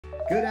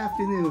Good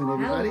afternoon,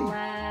 everybody.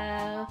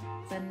 Hello.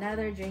 It's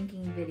another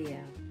drinking video.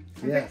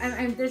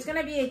 Yes. There's going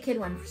to be a kid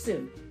one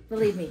soon,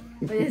 believe me.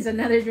 But it's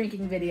another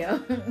drinking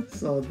video.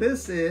 So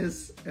this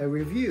is a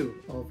review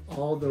of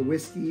all the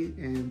whiskey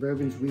and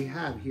bourbons we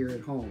have here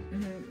at home.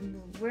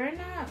 Mm-hmm. We're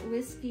not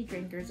whiskey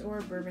drinkers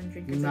or bourbon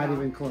drinkers Not at all.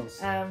 even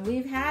close.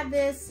 We've had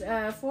this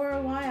for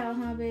a while,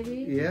 huh,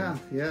 baby? Yeah.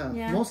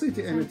 Mostly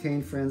to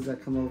entertain friends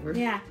that come over.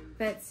 Yeah,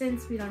 but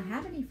since we don't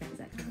have any friends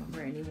that come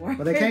over anymore.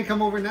 But they can't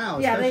come over now,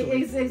 Yeah,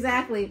 especially.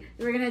 exactly.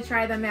 We're going to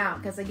try them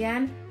out because,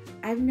 again,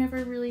 I've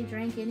never really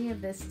drank any of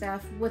this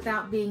stuff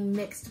without being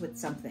mixed with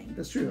something.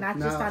 That's true. Not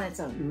just on its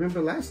own.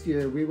 Remember last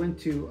year we went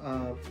to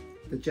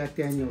the Jack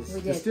Daniel's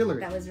distillery.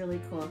 That was really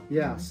cool.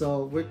 Yeah,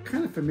 so we're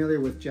kind of familiar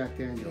with Jack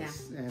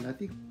Daniel's, and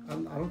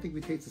I don't think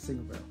we taste a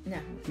single barrel. No,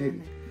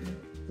 maybe.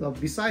 So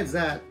besides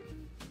that,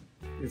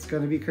 it's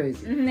gonna be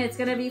crazy. It's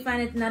gonna be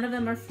fun. None of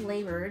them are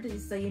flavored,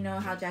 so you know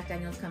how Jack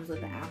Daniel's comes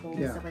with the apple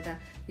and stuff like that.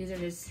 These are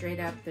just straight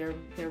up their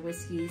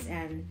whiskeys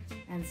and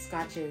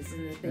scotches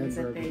and the things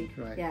that they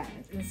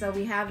And so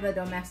we have the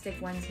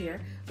domestic ones here,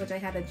 which I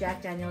have the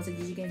Jack Daniel's.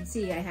 As you can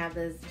see, I have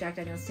the Jack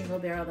Daniel's single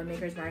barrel, the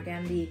Maker's Mark,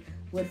 and the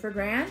Woodford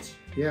Ranch.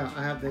 Yeah,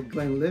 I have the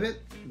Glenlivet,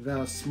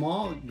 the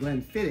small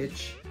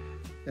Glenfiddich,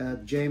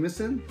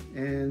 Jameson,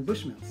 and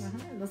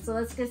Bushmills. So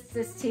let's get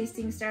this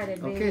tasting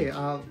started, baby.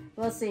 Okay,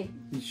 we'll see.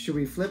 Should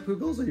we flip who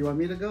goes, or you want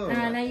me to go?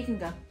 No, you can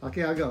go.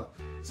 Okay, I'll go.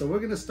 So we're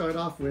going to start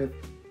off with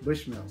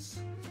Bushmills,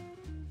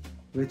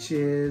 which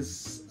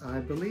is, I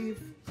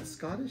believe, a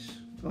Scottish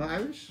or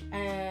Irish?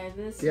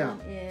 This one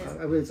is... I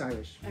believe it's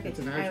Irish. Okay, it's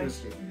an Irish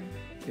whiskey.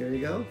 Here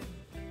you go.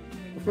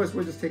 Of course,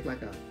 we'll just take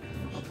like a...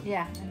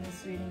 Yeah, I'm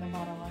just reading the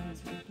bottle while he's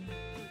speaking.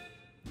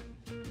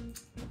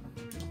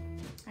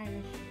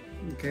 Irish.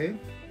 Okay.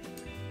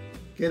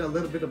 Get a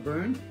little bit of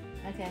burn.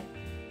 Okay.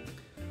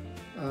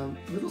 A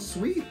little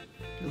sweet.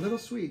 A little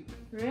sweet.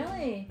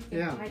 Really? Okay,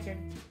 yeah. My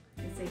turn.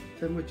 Let's see.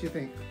 Tell me what you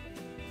think.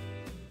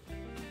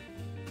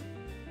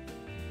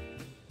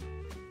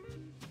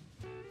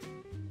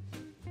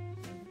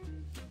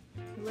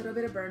 A little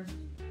bit of burn.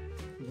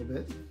 A little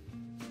bit.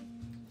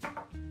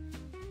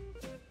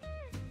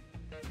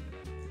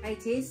 I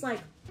taste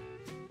like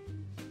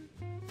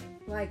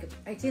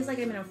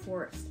I'm in a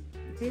forest.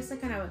 It tastes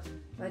like kind of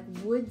like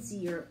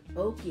woodsy or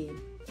oaky.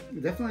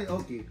 Definitely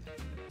oaky.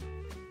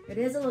 It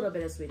is a little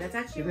bit of sweet. That's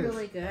actually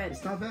really good.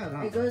 It's not bad,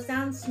 huh? It goes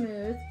down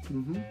smooth.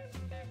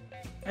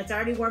 It's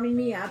already warming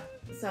me up,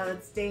 so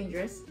it's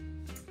dangerous.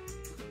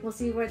 We'll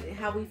see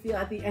how we feel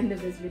at the end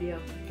of this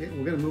video. Okay,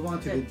 we're gonna move on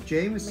to the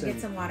Jameson. Let me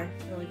get some water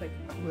really quick.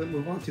 We'll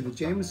move on to the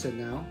Jameson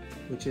now,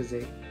 which is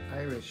a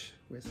Irish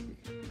whiskey.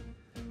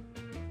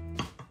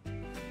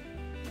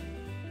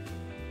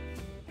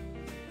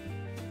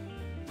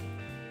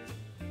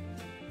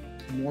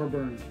 More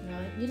burn. No,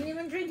 you didn't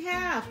even drink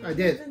half. I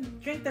did. You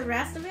didn't drink the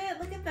rest of it?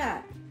 Look at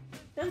that.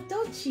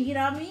 Don't cheat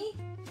on me.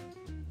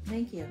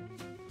 Thank you.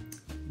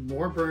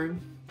 More burn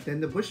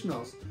than the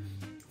Bushmills.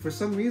 For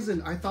some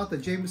reason, I thought the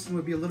Jameson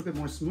would be a little bit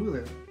more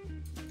smoother,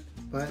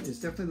 but it's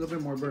definitely a little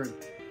bit more burn.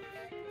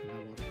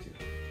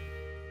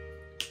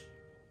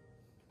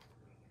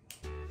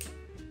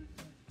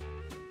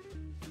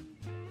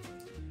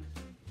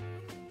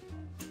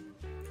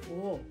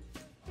 Oh.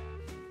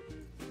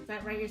 Is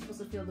that right? You're supposed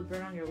to feel the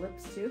burn on your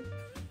lips too?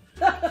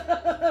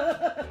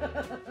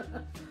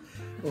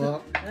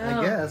 Well,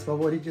 I guess, but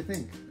what did you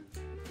think?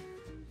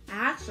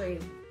 Actually,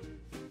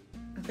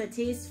 the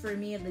taste for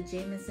me of the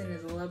Jameson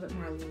is a little bit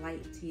more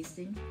light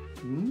tasting.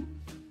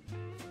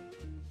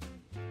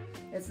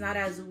 It's not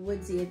as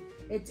woodsy.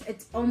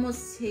 It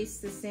almost tastes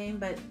the same,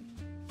 but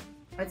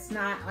it's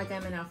not like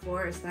I'm in a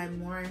forest. I'm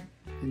more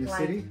in the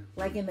city?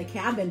 Like in the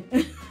cabin.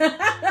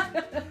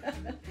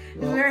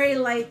 Well, very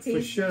light tasting.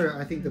 For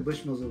sure, I think the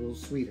Bushmills are a little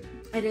sweeter.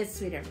 It is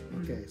sweeter.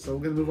 Okay, so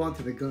we're going to move on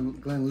to the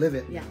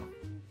Glenlivet now.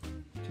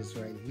 Just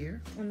right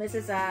here. And this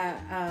is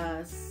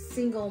a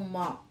single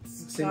malt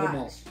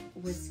Scotch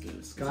whiskey.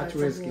 Scotch so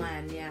whiskey. A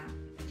blend, yeah.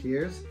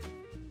 Cheers.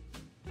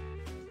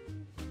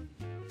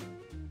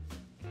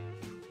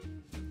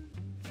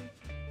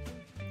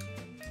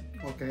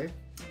 Okay,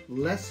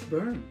 less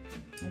burn.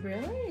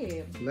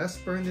 Really? Less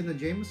burn than the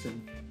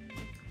Jameson.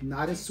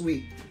 Not as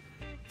sweet.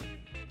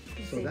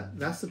 So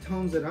that's the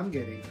tones that I'm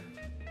getting.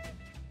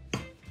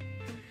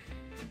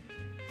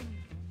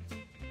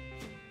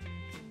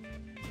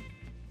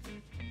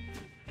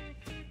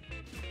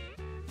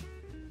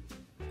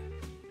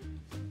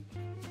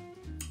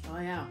 Oh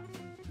yeah.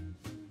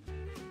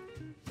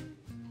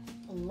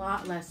 A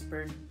lot less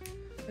burn.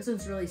 This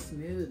one's really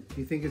smooth. Do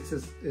you think it's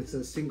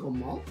a single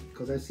malt?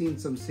 Because I've seen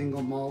some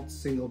single malts,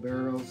 single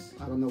barrels.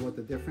 I don't know what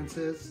the difference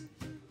is.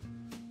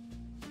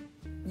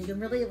 You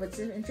can really, what's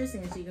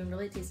interesting is you can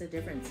really taste the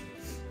difference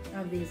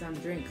of these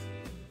drinks.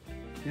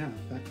 Yeah,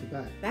 back to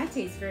back. That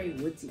tastes very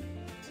woodsy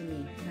to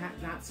me.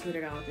 Not sweet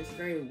at all, just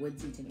very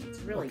woodsy to me.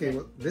 It's really good. Okay,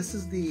 well, this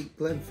is the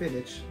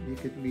Glenfiddich. You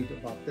could read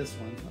about this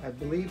one. I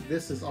believe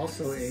this is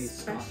also a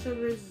Special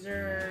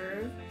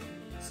Reserve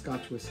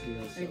Scotch whiskey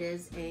also. It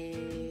is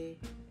a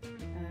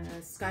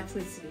Scotch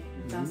whiskey.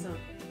 It's also,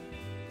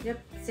 yep,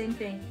 same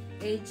thing.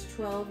 Aged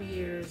 12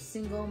 years,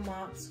 single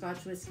malt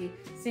Scotch whiskey.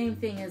 Same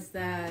thing as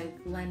the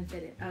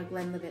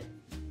Glenlivet.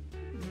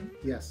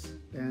 Yes,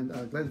 and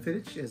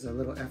Glenfiddich is a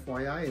little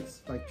FYI.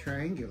 It's like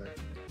triangular.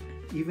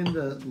 Even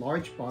the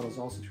large bottle is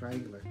also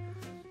triangular.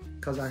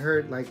 Because I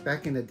heard, like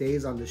back in the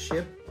days on the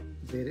ship,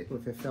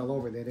 if it fell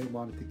over, they didn't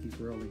want it to keep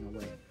rolling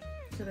away.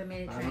 So they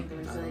made it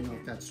triangular. I don't know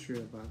if that's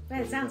true, but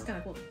it sounds kind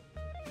of cool.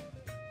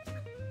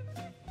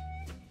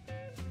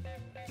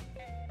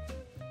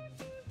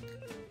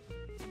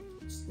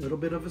 A little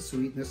bit of a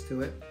sweetness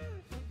to it.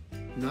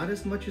 Not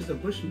as much as the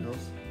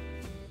Bushmills.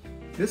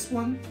 This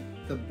one,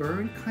 the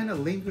burn kind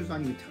of lingers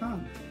on your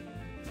tongue.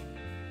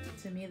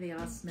 To me, they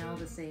all smell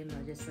the same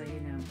though, just so you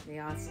know. They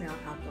all smell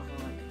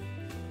alcoholic.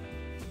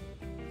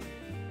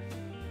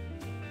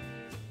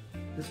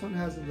 This one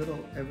has a little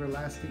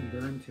everlasting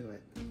burn to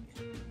it.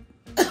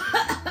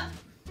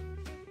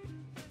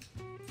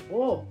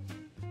 Oh!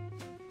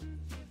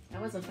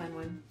 That was a fun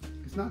one.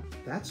 It's not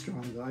that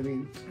strong though. I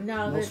mean,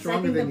 no, I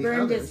think the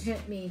burn just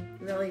hit me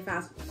really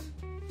fast.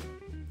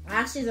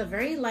 Actually, it's a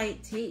very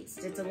light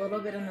taste. It's a little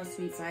bit on the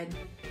sweet side.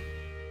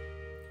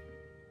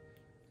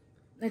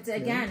 It's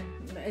again,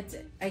 it's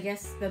I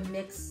guess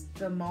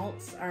the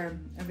malts are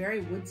a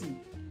very woodsy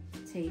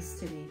taste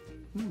to me.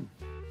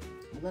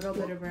 A little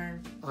bit of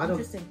burn.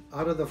 Interesting.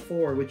 Out of the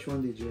 4, which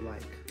one did you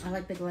like? I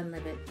like the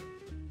Glenlivet.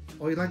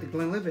 Oh, you like the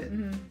Glenlivet?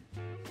 Mm-hmm.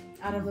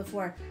 Out of the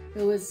 4,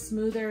 it was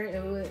smoother.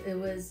 It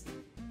was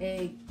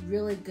a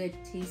really good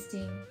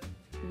tasting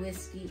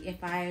whiskey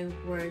if I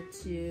were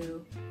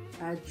to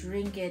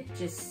drink it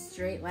just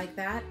straight like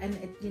that. And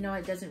it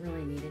doesn't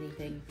really need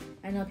anything.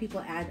 I know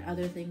people add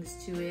other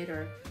things to it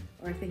or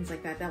things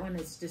like that. That one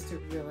is just a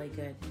really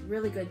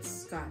good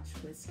Scotch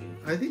whiskey.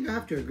 I think I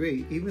have to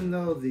agree. Even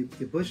though the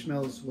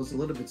Bushmills was a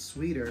little bit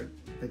sweeter,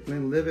 the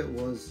Glenlivet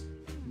was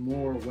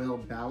more well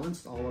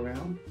balanced all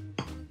around.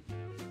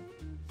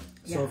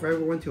 So if I ever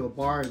went to a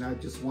bar and I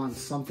just want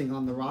something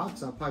on the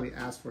rocks, I'll probably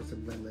ask for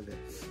some Glenlivet.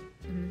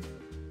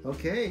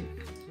 Okay.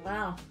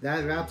 Wow.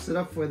 That wraps it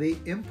up for the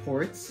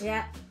imports.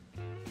 Yeah.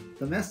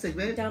 Domestic,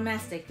 babe?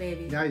 Domestic,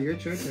 baby. Now your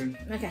turn.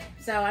 Okay,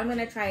 so I'm going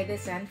to try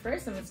this end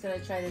first. I'm just going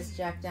to try this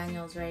Jack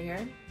Daniels right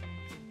here.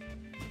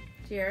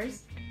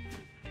 Cheers.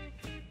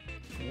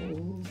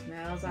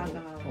 Smells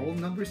alcohol. Old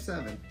number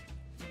 7.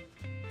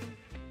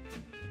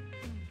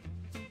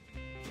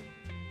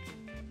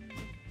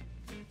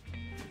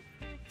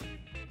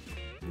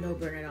 No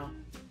burn at all.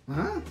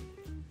 Huh?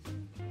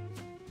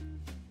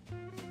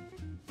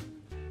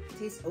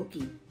 Tastes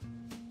oaky.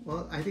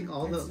 Well, I think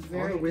all the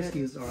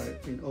whiskeys are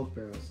in oak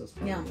barrels. That's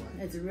probably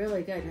why. It's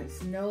really good.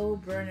 It's no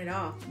burn at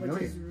all,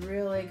 which is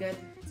really good.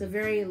 It's a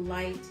very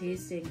light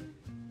tasting.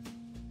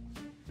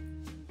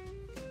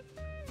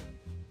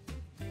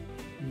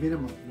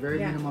 Minimum,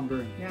 minimum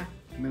burn. Yeah.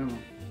 Minimum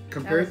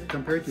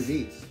compared to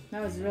these.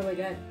 That was really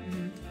good.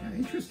 Mm-hmm.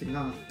 Interesting,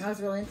 huh? That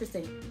was really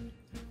interesting.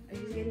 Are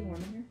you getting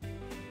warm in here?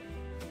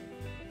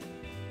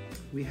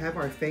 We have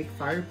our fake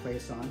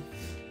fireplace on.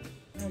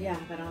 Oh yeah,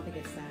 but I don't think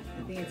it's that.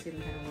 I think it's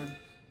getting kind of warm.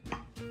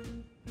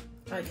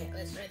 Okay,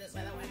 let's try this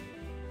other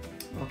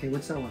one. Okay,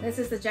 what's that one? This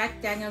is the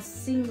Jack Daniel's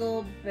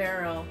single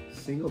barrel.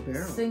 Single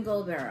barrel?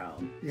 Single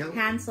barrel. Yep.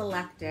 Hand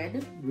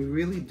selected. We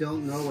really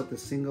don't know what the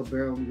single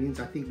barrel means.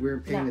 I think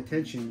we're paying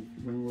attention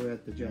when we're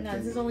at the Jack Daniel's. No,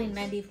 this is only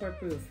 94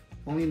 proof.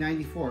 Only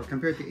 94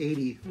 compared to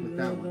 80 with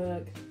that one.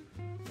 Look.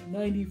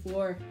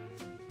 94.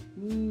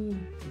 Ooh.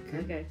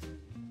 Okay.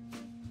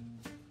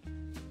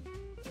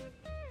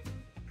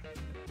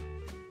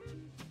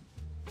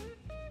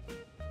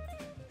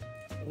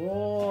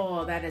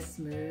 Oh, that is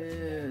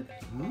smooth.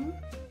 Huh?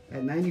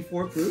 At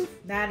 94 proof?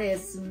 That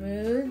is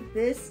smooth.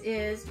 This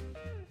is,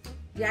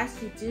 yes,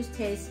 you do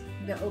taste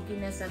the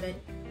oakiness of it,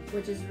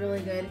 which is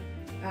really good.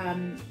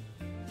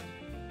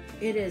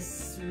 It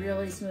is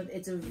really smooth.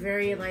 It's a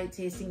very light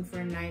tasting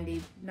for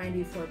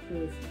 94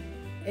 proof.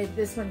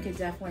 This one could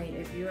definitely,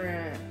 if you're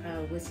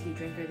a whiskey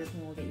drinker, this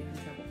one will get you in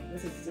trouble.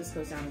 This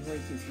goes down way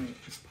too smooth.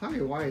 It's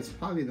probably why it's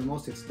probably the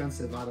most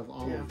expensive out of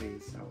all of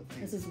these, I would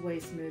think. This is way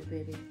smooth,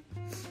 baby.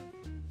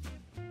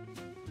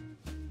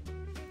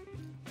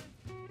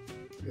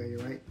 Yeah, you're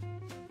right.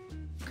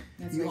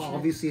 That's you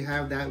obviously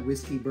have that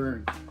whiskey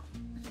burn.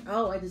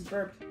 Oh, I just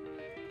burped.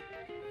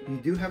 You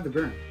do have the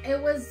burn. It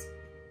was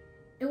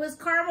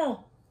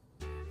caramel.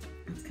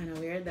 It's kind of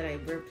weird that I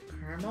burped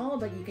caramel,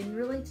 but you can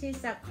really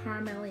taste that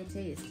caramelly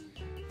taste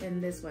in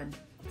this one.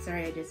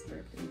 Sorry, I just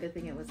burped. Good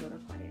thing it was a little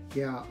quiet.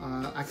 Yeah,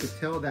 I could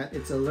tell that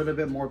it's a little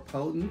bit more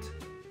potent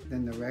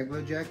than the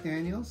regular Jack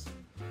Daniels,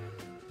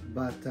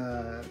 but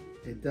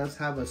it does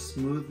have a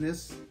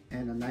smoothness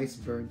and a nice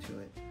burn to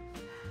it.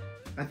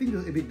 I think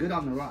it'd be good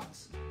on the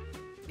rocks.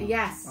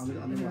 Yes. On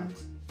the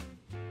rocks.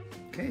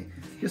 Okay,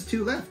 just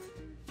 2 left.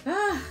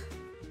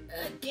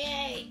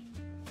 Okay.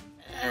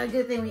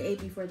 Good thing we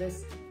ate before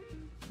this.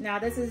 Now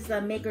this is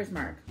the Maker's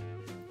Mark.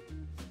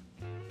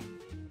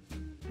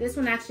 This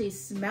one actually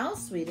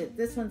smells sweet.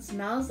 This one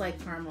smells like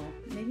caramel.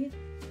 Maybe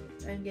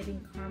I'm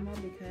getting caramel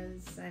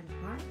because I'm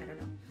hot. I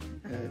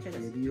don't know.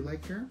 Maybe you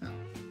like caramel.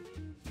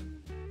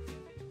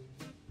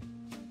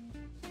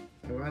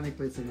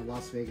 Ironically, it's in the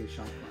Las Vegas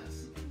shot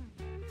glass.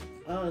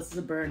 Oh, this is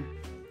a burn.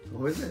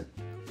 Oh, is it?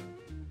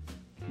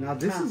 Now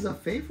this is a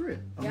favorite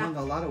among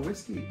a lot of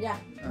whiskey. Yeah,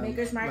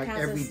 Maker's Mark like has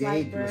a everyday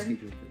slight burn. whiskey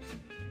drinkers.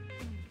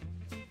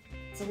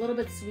 It's a little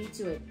bit sweet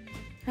to it.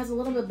 Has a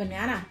little bit of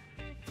banana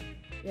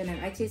in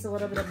it. I taste a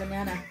little bit of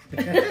banana.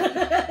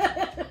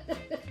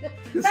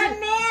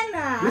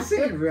 Banana! This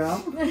ain't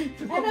rum. I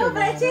know,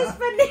 but I taste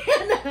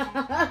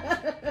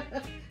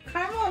banana.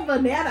 Caramel and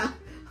banana.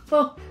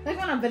 Oh, like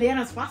when a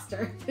banana's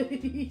faster.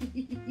 Drink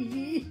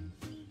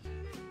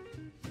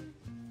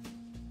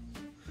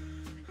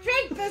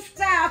the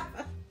stuff.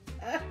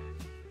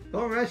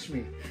 Don't rush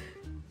me.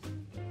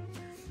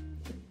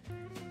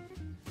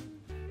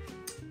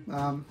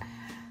 Huh?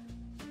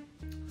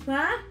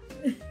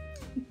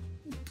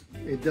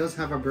 It does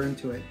have a burn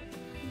to it.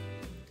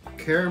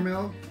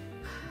 Caramel,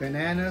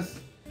 bananas.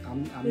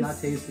 I'm not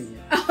tasting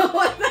it. Oh,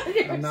 I thought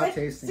you were I'm not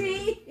tasting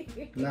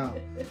it. No.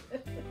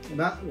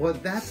 Well,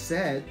 that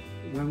said,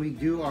 when we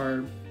do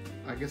our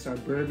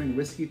bourbon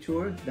whiskey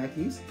tour back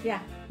east,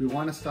 we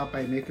want to stop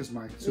by Maker's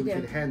Mark so we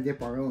could hand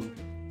dip our own.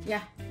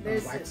 Yeah,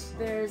 there's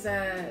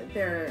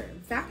their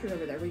factory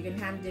over there where you can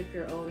hand dip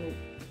your own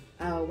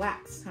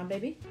wax, huh,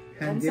 baby?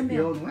 Hand dip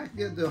your own wax?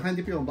 Yeah, hand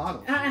dip your own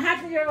bottle.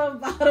 Hand dip your own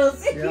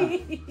bottles.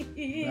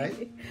 Yeah.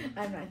 Right?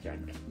 I'm not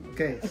drunk.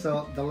 Okay,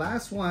 so the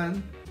last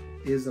one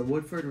is a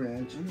Woodford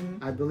Ranch.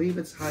 I believe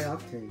it's high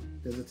octane.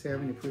 Does it say how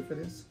many proof it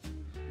is?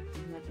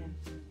 Nothing.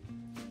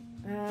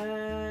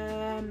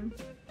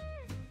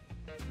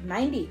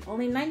 90.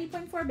 Only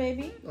 90.4,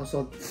 baby.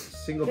 Also,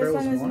 single barrel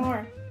is more? This one is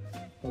more.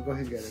 Well, go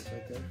ahead and get it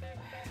right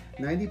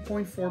there.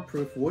 90.4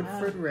 proof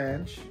Woodford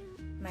Ranch.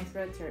 Nice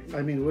road turn.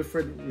 I mean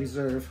Woodford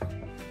Reserve.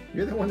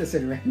 You're the one that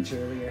said ranch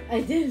earlier.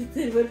 I did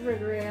Woodford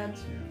Ranch.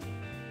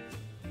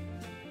 Yeah.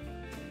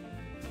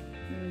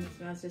 It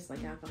smells just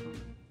like alcohol.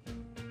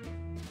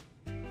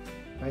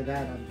 By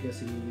that, I'm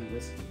guessing you mean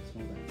whiskey. It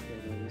smells like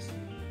regular whiskey.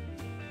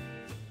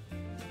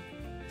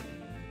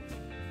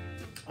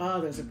 Oh,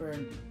 there's a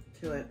burn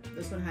to it.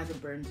 This one has a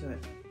burn to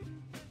it.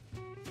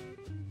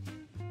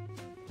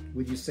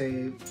 Would you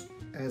say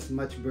as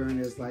much burn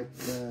as like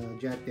the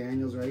Jack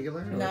Daniel's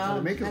regular? No,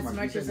 as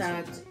much as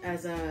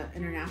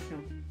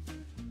international.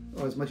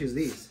 Oh, as much as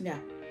these? Yeah.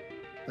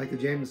 Like the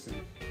Jameson?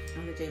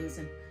 Oh, the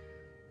Jameson.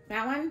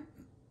 That one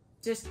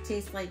just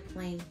tastes like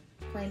plain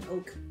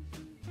oak.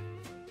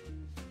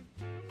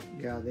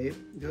 Yeah,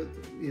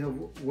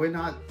 we're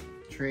not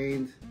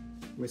trained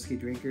whiskey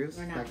drinkers,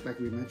 like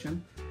we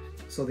mentioned.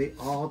 So they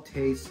all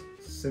taste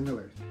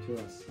similar to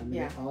us. I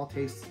mean, they all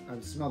taste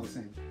and smell the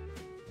same.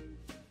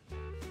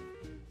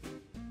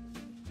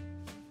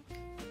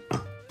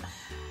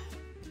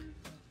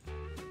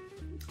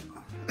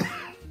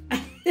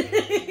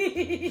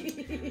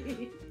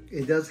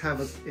 It does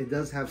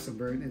have some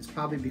burn. It's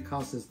probably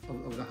because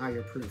of the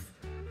higher proof.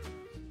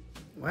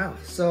 Wow.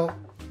 So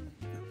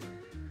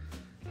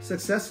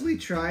successfully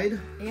tried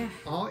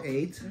all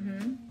 8.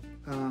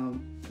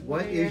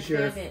 What is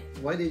your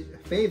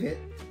favorite?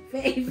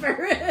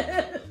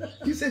 Favorite.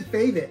 You said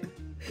favorite.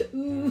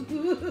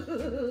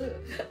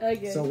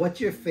 Okay. So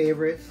what's your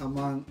favorite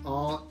among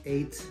all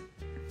 8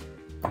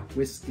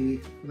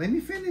 whiskey? Let me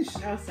finish.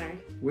 Oh, sorry.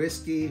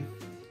 Whiskey,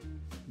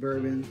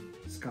 bourbon,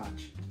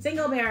 Scotch.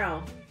 Single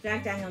barrel.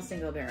 Jack Daniel's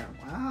single barrel.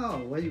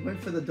 Wow. Well, you went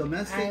for the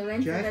domestic. I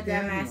went Jack for the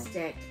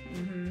domestic.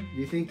 Do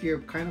you think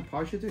you're kind of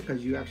partial to it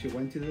because you actually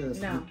went to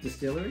the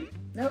distillery?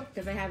 Nope,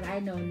 because I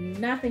know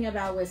nothing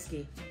about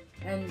whiskey.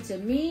 And to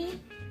me,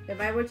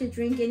 if I were to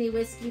drink any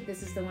whiskey,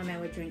 this is the one I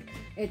would drink.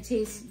 It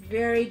tastes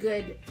very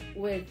good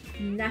with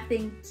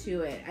nothing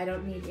to it. I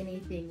don't need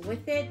anything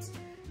with it.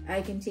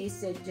 I can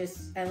taste it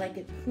I like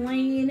it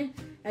plain.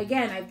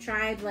 Again, I've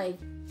tried like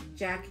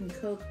Jack and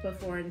Coke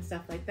before and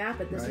stuff like that,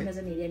 but this one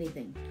doesn't need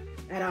anything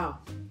at all.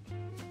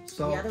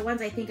 So the other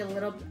ones, I think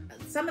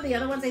some of the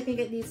other ones, I think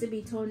it needs to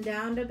be toned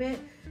down a bit.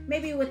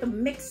 Maybe with a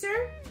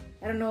mixer.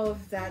 I don't know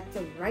if that's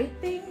the right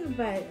thing,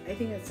 but I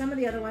think that some of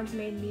the other ones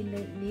may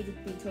need to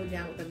be toned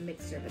down with a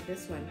mixer, but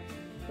this one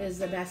is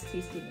the best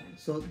tasting one.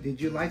 So did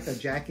you like the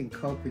Jack and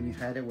Coke when you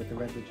had it with the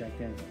regular Jack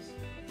Daniels?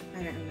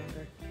 I don't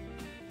remember.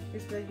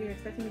 You're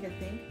expecting me to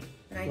think?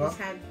 And I just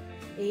had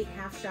 8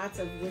 half shots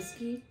of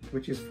whiskey?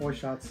 Which is 4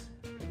 shots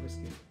of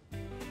whiskey.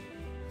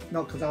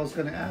 No, because I was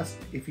going to ask,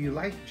 if you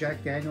like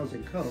Jack Daniels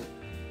and Coke,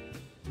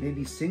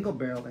 maybe single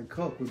barrel and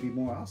Coke would be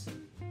more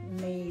awesome.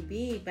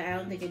 Maybe, but I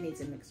don't think it needs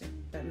a mixer.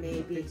 But maybe.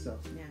 I think so.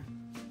 Yeah.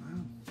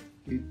 Wow.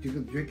 You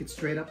can drink it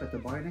straight up at the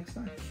bar next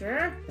time?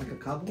 Sure. Like a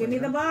cowboy. Give me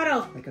the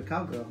bottle. Like a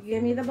cowgirl.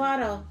 Give me the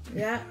bottle.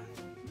 Yeah.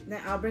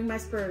 I'll bring my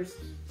spurs.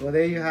 Well,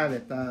 there you have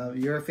it.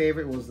 Your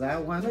favorite was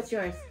that one. What's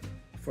yours?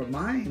 For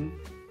mine,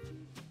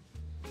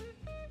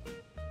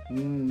 you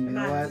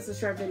know what? It's a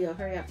short video.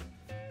 Hurry up.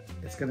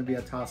 It's going to be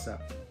a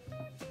toss-up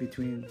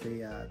between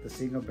the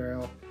single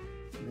barrel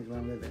and the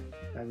Glenlivet.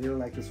 I really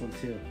like this one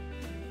too,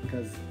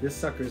 because this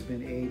sucker's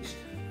been aged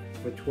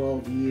for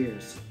 12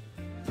 years.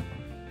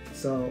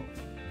 So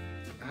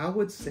I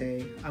would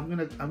say I'm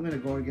gonna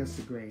go against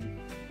the grain,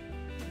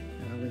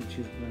 and I'm gonna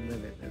choose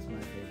Glenlivet as my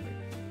favorite.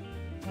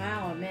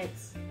 Wow, a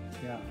mix.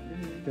 Yeah,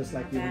 just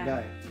like you and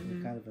I.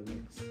 Kind of a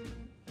mix.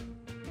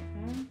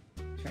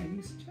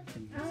 Chinese,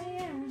 Japanese. Oh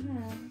yeah.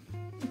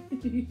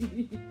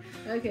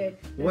 Okay.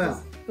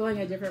 Well, going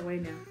a different way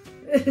now.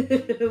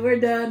 We're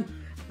done.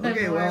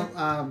 Okay. Well,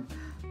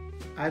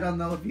 I don't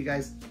know if you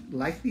guys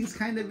like these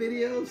kind of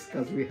videos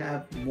because we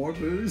have more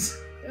booze.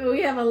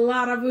 We have a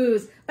lot of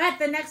booze, but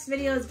the next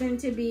video is going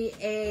to be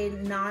a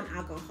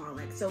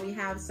non-alcoholic. So we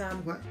have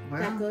some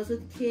that goes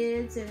with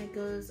kids, and it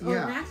goes. Oh,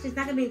 and actually, it's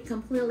not going to be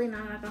completely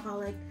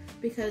non-alcoholic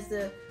because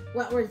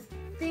what we're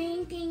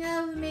thinking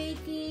of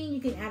making,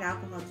 you can add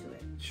alcohol to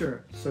it.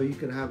 Sure. So you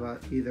could have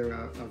either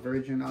a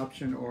virgin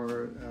option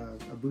or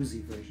a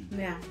boozy version.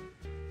 Yeah.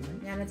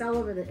 Right. And it's all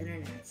over the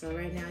internet. So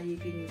right now you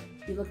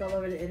look all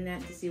over the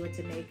internet to see what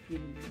to make. You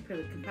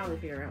can probably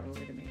figure out what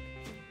we're going to make.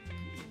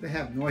 They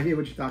have no idea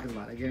what you're talking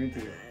about, I guarantee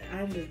you.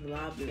 I'm just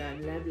blah, blah,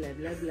 blah, blah,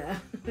 blah, blah.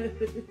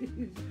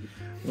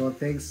 Well,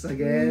 thanks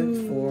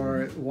again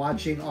for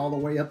watching all the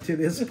way up to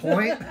this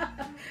point.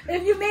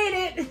 If you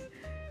made it!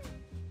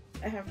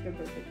 I have to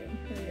put it again.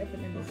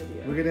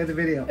 We're going to end the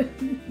video.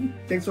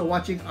 Thanks for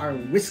watching our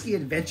whiskey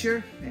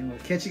adventure, and we'll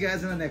catch you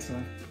guys in the next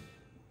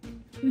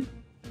one.